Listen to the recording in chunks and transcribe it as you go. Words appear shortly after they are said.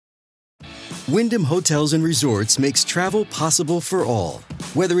Wyndham Hotels and Resorts makes travel possible for all.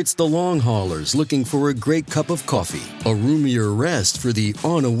 Whether it's the long haulers looking for a great cup of coffee, a roomier rest for the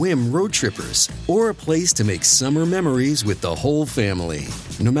on-a-whim road trippers, or a place to make summer memories with the whole family.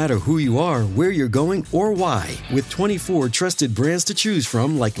 No matter who you are, where you're going, or why, with 24 trusted brands to choose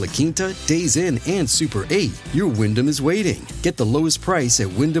from like La Quinta, Days Inn, and Super 8, your Wyndham is waiting. Get the lowest price at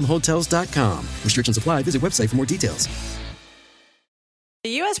WyndhamHotels.com. Restrictions apply. Visit website for more details. The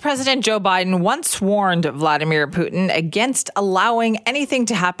U.S. President Joe Biden once warned Vladimir Putin against allowing anything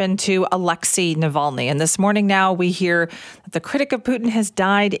to happen to Alexei Navalny. And this morning now we hear that the critic of Putin has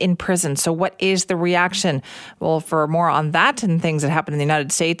died in prison. So what is the reaction? Well, for more on that and things that happened in the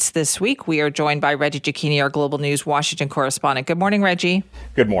United States this week, we are joined by Reggie Cecchini, our Global News Washington correspondent. Good morning, Reggie.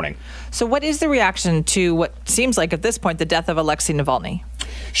 Good morning. So what is the reaction to what seems like at this point the death of Alexei Navalny?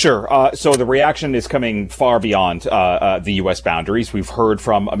 Sure. So the reaction is coming far beyond the U.S. boundaries. We've heard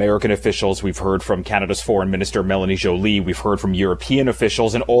from American officials. We've heard from Canada's Foreign Minister, Melanie Joly. We've heard from European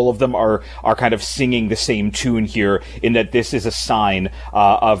officials, and all of them are kind of singing the same tune here in that this is a sign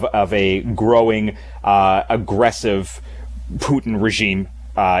of a growing, aggressive Putin regime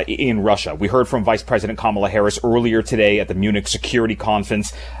in Russia. We heard from Vice President Kamala Harris earlier today at the Munich Security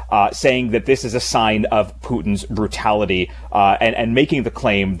Conference saying that this is a sign of Putin's brutality and making the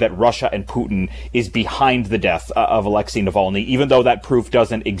claim that Russia and Putin is behind the death of Alexei Navalny, even though that proof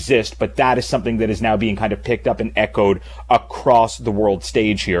doesn't exist. But that is something that is now being kind of picked up and echoed across the world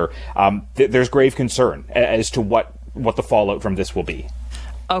stage here. There's grave concern as to what the fallout from this will be.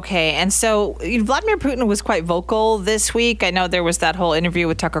 Okay, and so Vladimir Putin was quite vocal this week. I know there was that whole interview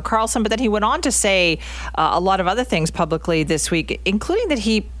with Tucker Carlson, but then he went on to say a lot of other things publicly this week, including that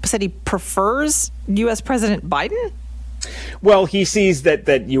he said he prefers U.S. President Biden. Well, he sees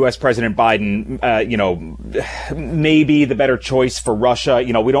that U.S. President Biden, may be the better choice for Russia.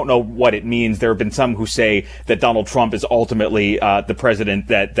 We don't know what it means. There have been some who say that Donald Trump is ultimately the president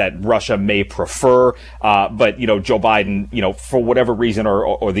that Russia may prefer. But Joe Biden, for whatever reason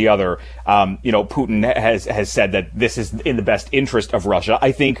or the other, Putin has said that this is in the best interest of Russia.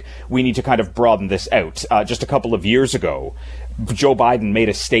 I think we need to kind of broaden this out. Just a couple of years ago, Joe Biden made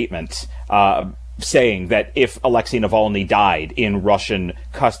a statement saying that if Alexei Navalny died in Russian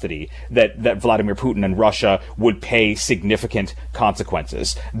custody, that Vladimir Putin and Russia would pay significant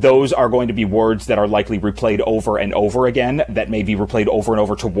consequences. Those are going to be words that are likely replayed over and over again, that may be replayed over and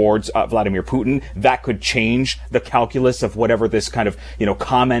over towards Vladimir Putin. That could change the calculus of whatever this kind of,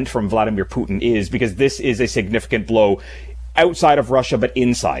 comment from Vladimir Putin is, because this is a significant blow outside of Russia, but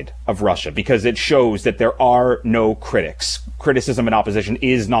inside of Russia, because it shows that there are no critics. Criticism and opposition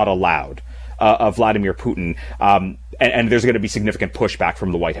is not allowed of Vladimir Putin, and there's going to be significant pushback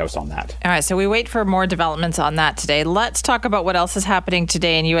from the White House on that. All right, so we wait for more developments on that today. Let's talk about what else is happening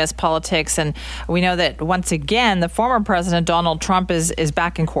today in U.S. politics, and we know that once again, the former president, Donald Trump, is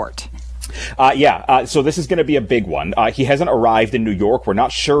back in court. So this is going to be a big one. He hasn't arrived in New York. We're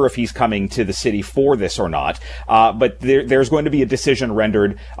not sure if he's coming to the city for this or not. But there's going to be a decision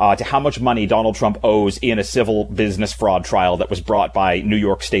rendered to how much money Donald Trump owes in a civil business fraud trial that was brought by New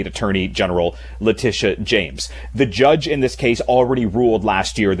York State Attorney General Letitia James. The judge in this case already ruled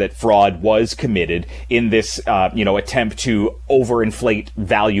last year that fraud was committed in this, attempt to overinflate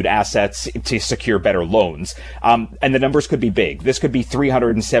valued assets to secure better loans. And the numbers could be big. This could be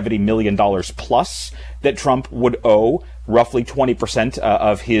 $370 million plus that Trump would owe, roughly 20%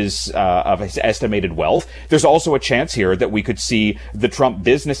 of his estimated wealth. There's also a chance here that we could see the Trump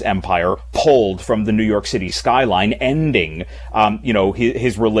business empire pulled from the New York City skyline, ending,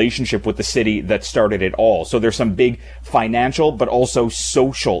 his relationship with the city that started it all. So there's some big financial, but also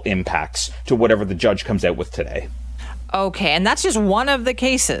social impacts to whatever the judge comes out with today. Okay, and that's just one of the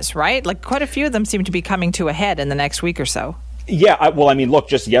cases, right? Like quite a few of them seem to be coming to a head in the next week or so. Yeah, look,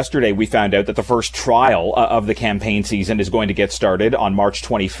 just yesterday we found out that the first trial of the campaign season is going to get started on March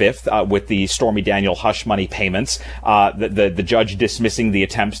 25th with the Stormy Daniels hush money payments. The judge dismissing the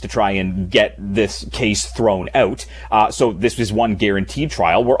attempts to try and get this case thrown out. So this is one guaranteed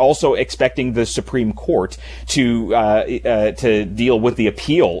trial. We're also expecting the Supreme Court to deal with the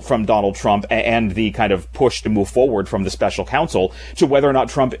appeal from Donald Trump and the kind of push to move forward from the special counsel to whether or not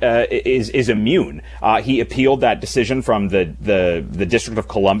Trump is immune. He appealed that decision from the District of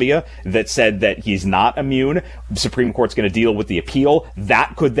Columbia that said that he's not immune. The Supreme Court's going to deal with the appeal.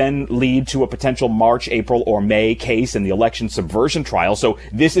 That could then lead to a potential March, April, or May case in the election subversion trial. So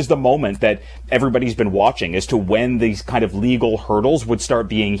this is the moment that everybody's been watching as to when these kind of legal hurdles would start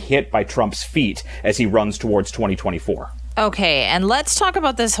being hit by Trump's feet as he runs towards 2024. Okay, and let's talk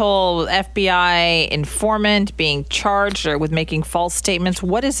about this whole FBI informant being charged with making false statements.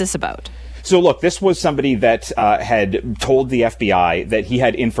 What is this about? So look, this was somebody that had told the FBI that he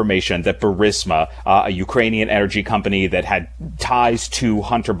had information that Burisma, a Ukrainian energy company that had ties to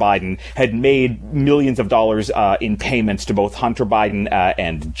Hunter Biden, had made millions of dollars in payments to both Hunter Biden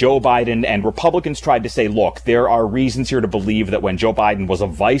and Joe Biden. And Republicans tried to say, look, there are reasons here to believe that when Joe Biden was a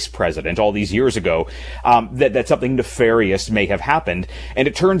vice president all these years ago, that something nefarious may have happened. And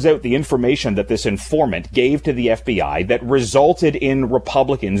it turns out the information that this informant gave to the FBI that resulted in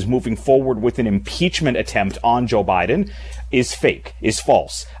Republicans moving forward with an impeachment attempt on Joe Biden is fake, is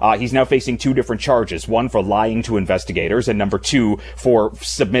false. He's now facing 2 different charges, one for lying to investigators, and number 2 for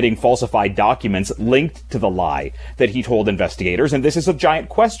submitting falsified documents linked to the lie that he told investigators. And this is a giant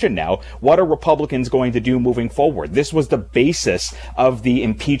question now. What are Republicans going to do moving forward? This was the basis of the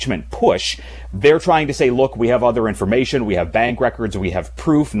impeachment push. They're trying to say, look, we have other information, we have bank records, we have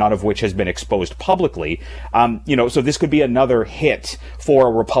proof, none of which has been exposed publicly. So this could be another hit for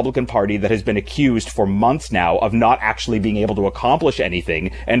a Republican Party that has been accused for months now of not actually being able to accomplish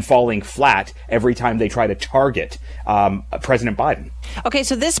anything and falling flat every time they try to target President Biden. Okay,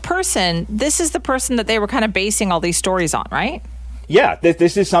 so this is the person that they were kind of basing all these stories on, right? Yeah,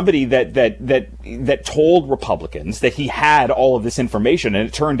 this is somebody that told Republicans that he had all of this information, and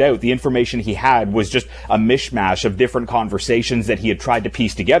it turned out the information he had was just a mishmash of different conversations that he had tried to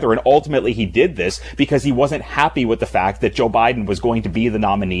piece together, and ultimately he did this because he wasn't happy with the fact that Joe Biden was going to be the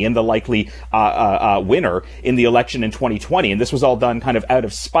nominee and the likely winner in the election in 2020, and this was all done kind of out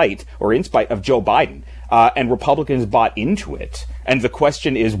of spite or in spite of Joe Biden. And Republicans bought into it. And the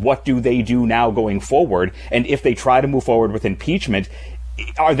question is, what do they do now going forward? And if they try to move forward with impeachment,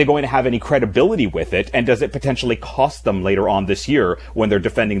 are they going to have any credibility with it? And does it potentially cost them later on this year when they're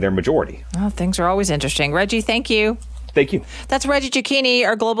defending their majority? Oh, things are always interesting. Reggie, thank you. Thank you. That's Reggie Cecchini,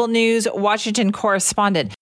 our Global News Washington correspondent.